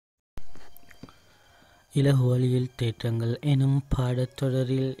இலகுவழியில் தேற்றங்கள் எனும்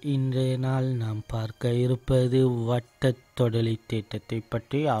பாடத்தொடரில் இன்றைய நாள் நாம் பார்க்க இருப்பது வட்டத் தொடலி தேற்றத்தை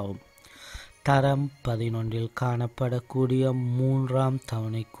பற்றி ஆகும். தரம் 11 காணப்படக்கூடிய 3ஆம்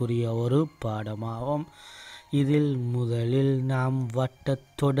தவணைக்குரிய ஒரு பாடமாகும். இதில் முதலில் நாம் வட்டத்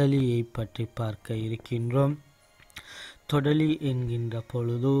தொடலியை பற்றி பார்க்க இருக்கின்றோம். தொடலி என்கின்ற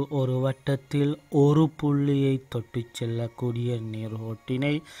பொழுது ஒரு வட்டத்தில் ஒரு புள்ளியை தொட்டு செல்லக்கூடிய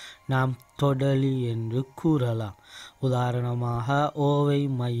நேர்கோட்டினை நாம் தொடலி என்று கூறலாம். உதாரணமாக ஓவை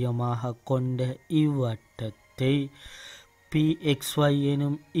மையமாக கொண்ட இவ்வட்டத்தை P.X.Y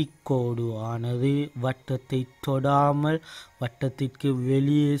எனும் இக்கோடு ஆனது வட்டத்தை தொடாமல் வட்டத்திற்கு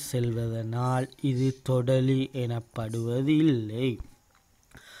வெளியே செல்வதனால் இது தொடலி எனப்படுவது இல்லை.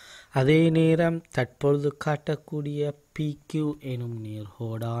 அதே நேரம் தற்பொழுது காட்டக்கூடிய PQ எனும்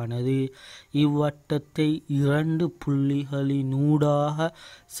நேர்கோடானது இவ்வட்டத்தை 2 புள்ளிகளினூடாக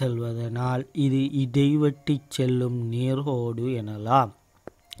செல்வதனால் இது இடைவெட்டி செல்லும் நேர்கோடு எனலாம்.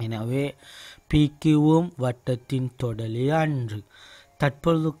 எனவே PQவும் வட்டத்தின் தொடலி அன்று.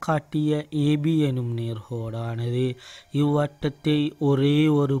 தற்பொழுது காட்டிய AB எனும் நேர்கோடானது இவ்வட்டத்தை ஒரே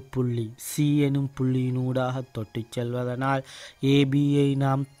ஒரு புள்ளி C எனும் புள்ளியினூடாக தொட்டு செல்வதனால் ABயை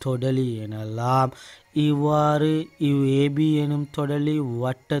நாம் தொடலி எனலாம். இவ்வாறு AB எனும் தொடலி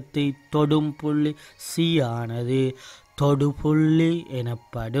வட்டத்தை தொடும் புள்ளி C ஆனது தொடுபுள்ளி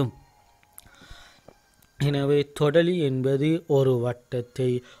எனப்படும். எனவே தொடலி என்பது ஒரு வட்டத்தை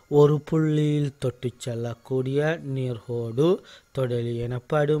ஒரு புள்ளியில் தொட்டு செல்லக்கூடிய நேர்கோடு தொடலி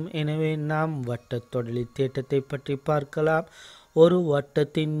எனப்படும். எனவே நாம் வட்டத் தொடலி தேற்றத்தை பற்றி பார்க்கலாம். ஒரு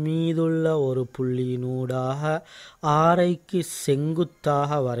வட்டத்தின் மீதுள்ள ஒரு புள்ளியினூடாக ஆரைக்கு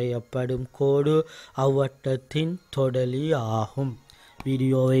செங்குத்தாக வரையப்படும் கோடு அவ்வட்டத்தின் தொடலி ஆகும்.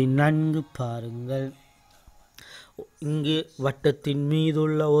 வீடியோவை நன்கு பாருங்கள். இங்கு வட்டத்தின்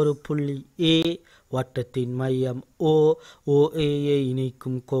மீதுள்ள ஒரு புள்ளி A, வட்டத்தின் மையம் OAயை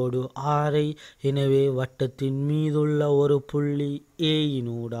இணைக்கும் கோடு ஆரை. எனவே வட்டத்தின் மீதுள்ள ஒரு புள்ளி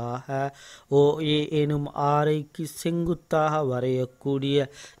Aயினூடாக OA எனும் ஆரைக்கு செங்குத்தாக வரையக்கூடிய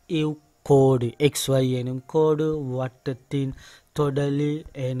இவ்கோடு XY எனும் கோடு வட்டத்தின் தொடலி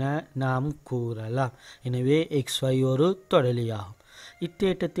என நாம் கூறலாம். எனவே XY ஒரு தொடலியாகும்.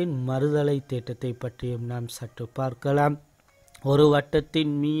 இத்தேற்றத்தின் மறுதலை தேற்றத்தை பற்றியும் நாம் சற்று பார்க்கலாம். ஒரு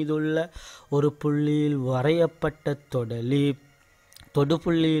வட்டத்தின் மீதுள்ள ஒரு புள்ளியில் வரையப்பட்ட தொடலி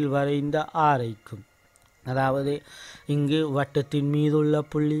தொடுபுள்ளியில் வரைந்த ஆரைக்கும், அதாவது இங்கு வட்டத்தின் மீதுள்ள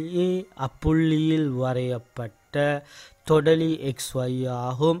புள்ளி A, அப்புள்ளியில் வரையப்பட்ட தொடலி XY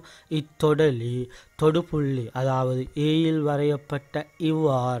ஆகும். இத்தொடலி தொடுபுள்ளி அதாவது Aயில் வரையப்பட்ட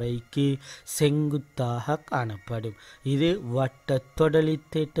இவ்வாரைக்கு செங்குத்தாக காணப்படும். இது வட்ட தொடலி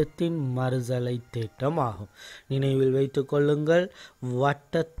தேற்றத்தின் மறுதலை தேற்றம் ஆகும். நினைவில் வைத்துக் கொள்ளுங்கள்.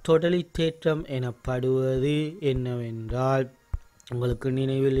 வட்ட தொடலி தேற்றம் எனப்படுவது என்னவென்றால் உங்களுக்கு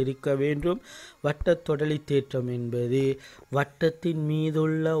நினைவில் இருக்க வேண்டும். வட்ட தொடலி தேற்றம் என்பது வட்டத்தின்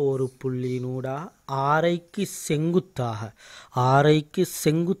மீதுள்ள ஒரு புள்ளியினூடாக ஆரைக்கு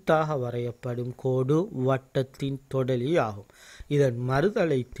செங்குத்தாக வரையப்படும் கோடு வட்டத்தின் தொடலி ஆகும். இதன்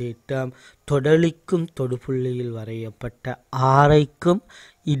மறுதலை தேற்றம் தொடலிக்கும் தொடுபுள்ளியில் வரையப்பட்ட ஆரைக்கும்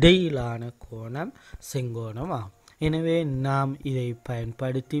இடையிலான கோணம் செங்கோணம் ஆகும். எனவே நாம் இதை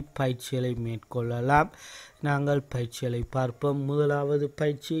பயன்படுத்தி பயிற்சிகளை மேற்கொள்ளலாம். நாங்கள் பயிற்சிகளை பார்ப்போம். முதலாவது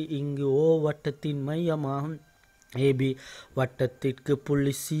பயிற்சி, இங்கு O வட்டத்தின் மையமாகும். AB வட்டத்திற்கு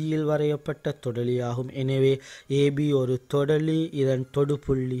புள்ளி Cயில் வரையப்பட்ட தொடலியாகும். எனவே AB ஒரு தொடலி, இதன்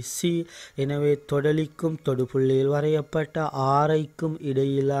தொடுபுள்ளி C. எனவே தொடலிக்கும் தொடுபுள்ளியில் வரையப்பட்ட ஆரைக்கும்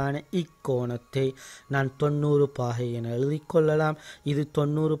இடையிலான இக்கோணத்தை நான் 90 பாகை என எழுதி கொள்ளலாம். இது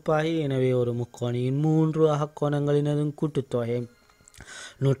 90 பாகை. எனவே ஒரு முக்கோணியின் 3 அகக்கோணங்களினதும் கூட்டுத்தொகை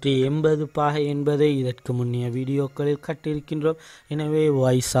 180 பாகை என்பதை இதற்கு முன்னைய வீடியோக்களில் கட்டியிருக்கின்றோம். எனவே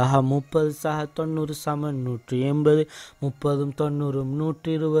y சக 30 சக 90 சம 180. 30 90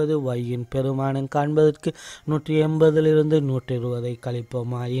 120. yயின் பெருமானம் காண்பதற்கு 180லிருந்து 120ஐ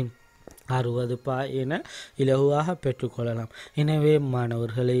கழிப்போமாயின் 60 என இலகுவாக பெற்றுக்கொள்ளலாம். எனவே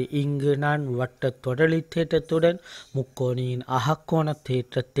மாணவர்களே, இங்கு நான் வட்ட தொடலி தேற்றத்துடன் முக்கோணியின் அகக்கோண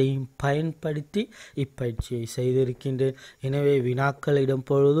தேற்றத்தையும் பயன்படுத்தி இப்பயிற்சியை செய்திருக்கின்றேன். எனவே வினாக்களிடம்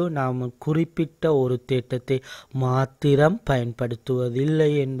பொழுது நாம் குறிப்பிட்ட ஒரு தேற்றத்தை மாத்திரம்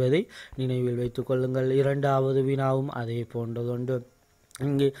பயன்படுத்துவதில்லை என்பதை நினைவில் வைத்துக் கொள்ளுங்கள். இரண்டாவது வினாவும் அதே போன்றதொன்று.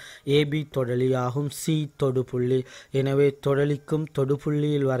 இங்கு ஏபி தொடலியாகும், சி தொடுப்புள்ளி. எனவே தொடலிக்கும்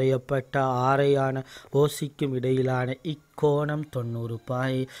தொடுப்புள்ளியில் வரையப்பட்ட ஆரையான ஓசிக்கும் இடையிலான இக்கோணம் 90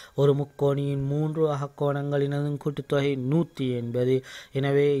 பாகை. ஒரு முக்கோணியின் 3 அகக்கோணங்களினதும் கூட்டுத்தொகை 180.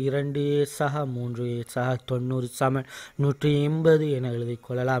 எனவே 2a சக 3a சக 90 சமன் 180 என எழுதிக்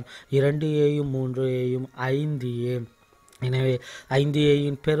கொள்ளலாம். 2aயும் 3aயும் 5a. எனவே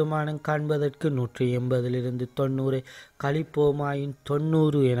 5aயின் பெருமானம் காண்பதற்கு 180லிருந்து 90 கழிப்போமாயின்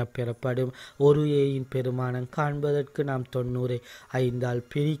 90 என பெறப்படும். 1aயின் பெருமானம் காண்பதற்கு நாம் 90 5ஆல்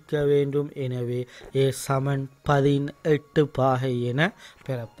பிரிக்க வேண்டும். எனவே a சமன் 18 பாகை என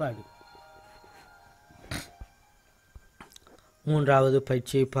பெறப்படும். மூன்றாவது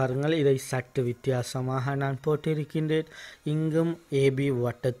பயிற்சியை பாருங்கள். இதை சற்று வித்தியாசமாக நான் போட்டிருக்கின்றேன். இங்கும் ஏபி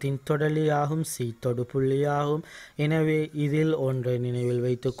வட்டத்தின் தொடலியாகும், சி தொடுப்புள்ளியாகும். எனவே இதில் ஒன்றை நினைவில்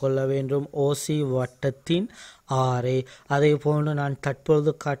வைத்து கொள்ள வேண்டும், ஓசி வட்டத்தின் ஆரை. அதே போன்று நான்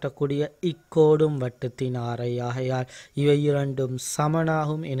தற்பொழுது காட்டக்கூடிய இக்கோடும் வட்டத்தின் ஆரை ஆகையால் இவை இரண்டும்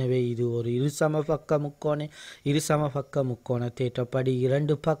சமனாகும். எனவே இது ஒரு இருசமபக்க முக்கோண தேற்றப்படி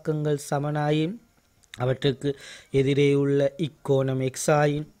இரண்டு பக்கங்கள் சமனாயின் அவற்றுக்கு எதிரே உள்ள இக்கோணம் எக்ஸ்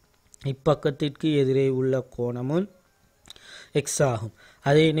ஆயின் இப்பக்கத்திற்கு எதிரே உள்ள கோணமும் எக்ஸ் ஆகும்.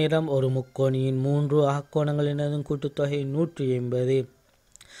 அதே நேரம் ஒரு முக்கோணியின் 3 அகக்கோணங்களினதும் கூட்டுத்தொகை 180.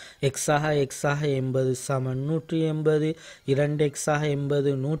 எக்ஸாக 80 சமன் 180. 2x-ஆக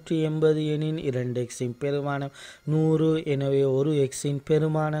 80 180 எனின் 2x-இன் பெருமானம் 100. எனவே ஒரு x-இன்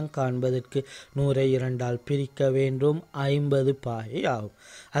பெருமானம் காண்பதற்கு 100ஐ 2ஆல் பிரிக்க வேண்டும். 50 பாகை ஆகும்.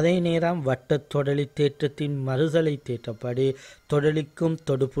 அதே நேரம் வட்ட தொடலி தேற்றத்தின் மறுதலை தேற்றப்படி தொடலிக்கும்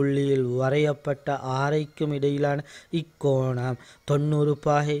தொடுப்புள்ளியில் வரையப்பட்ட ஆரைக்கும் இடையிலான இக்கோணம் 90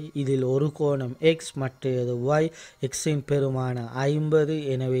 பாகை. இதில் ஒரு கோணம் எக்ஸ் மற்றது y. எக்ஸின் பெருமானம் 50.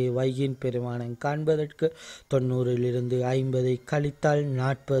 எனவே y-இன் பெருமானம் காண்பதற்கு 90லிருந்து 50ஐ கழித்தால்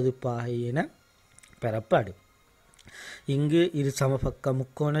 40 பாகை என பெறப்படும். இங்கு இரு சமபக்க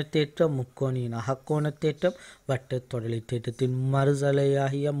முக்கோண தேற்றம், முக்கோணியின் அகக்கோண தேற்றம், வட்ட தொடலி தேற்றத்தின்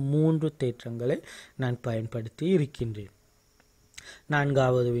மறுதலையாகிய 3 தேற்றங்களை நான் பயன்படுத்தி இருக்கின்றேன்.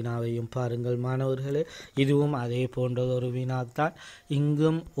 நான்காவது வினாவையும் பாருங்கள் மாணவர்களே. இதுவும் அதே போன்றதொரு வினாத்தான்.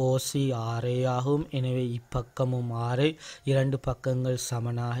 இங்கும் ஓசி ஆரை ஆகும். எனவே இப்பக்கமும் ஆரை. இரண்டு பக்கங்கள்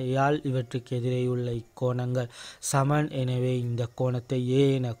சமனாகையால் இவற்றுக்கு எதிரே உள்ள இக்கோணங்கள் சமன். எனவே இந்த கோணத்தை ஏ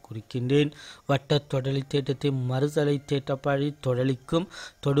என குறிக்கின்றேன். வட்ட தொடலி தேற்றத்தின் மறுதலை தேற்றப்படி தொடலிக்கும்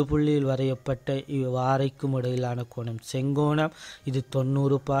தொடுப்புள்ளியில் வரையப்பட்ட ஆரைக்கும் இடையிலான கோணம் செங்கோணம். இது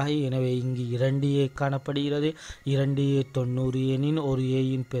 90 பாகை. எனவே இங்கு 2a காணப்படுகிறது. 2a 90 எனின் ஒரு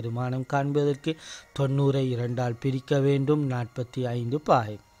ஏயின் பெருமானம் காண்பதற்கு 90ஐ 2ஆல் பிரிக்க வேண்டும். 45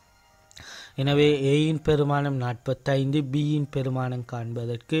 பாகை. எனவே ஏயின் பெருமானம் 45. பியின் பெருமானம்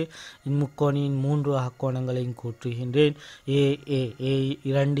காண்பதற்கு இம்முக்கோணியின் 3 அகக்கோணங்களையும் கூற்றுகின்றேன். ஏ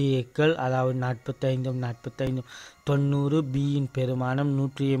 2 ஏக்கள், அதாவது 45 90. பியின் பெருமானம்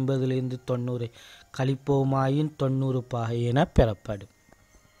 180லிருந்து 90ஐ கழிப்போமாயின் 90 பாகை என பெறப்படும்.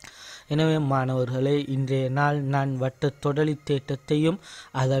 எனவே மாணவர்களே, இன்றைய நாள் நான் வட்ட தொடலி தேற்றத்தையும்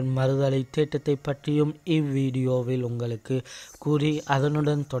அதன் மறுதலை தேற்றத்தை பற்றியும் இவ்வீடியோவில் உங்களுக்கு கூறி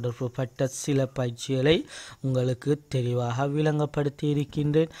அதனுடன் தொடர்புபட்ட சில பயிற்சிகளை உங்களுக்கு தெளிவாக விளங்கப்படுத்தி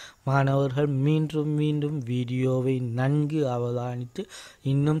இருக்கின்றேன். மாணவர்கள் மீண்டும் வீடியோவை நன்கு அவதானித்து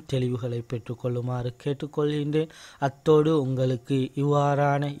இன்னும் தெளிவுகளை பெற்றுக்கொள்ளுமாறு கேட்டுக்கொள்கின்றேன். அத்தோடு உங்களுக்கு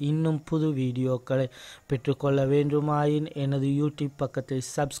இவ்வாறான இன்னும் புது வீடியோக்களை பெற்றுக்கொள்ள வேண்டுமாயின் எனது யூடியூப் பக்கத்தை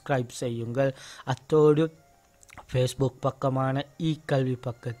சப்ஸ்கிரைப் செய்யுங்கள். அத்தோடு ஃபேஸ்புக் பக்கமான கல்வி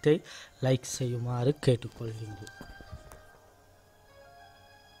பக்கத்தை லைக் செய்யுமாறு கேட்டுக்கொள்கின்றேன்.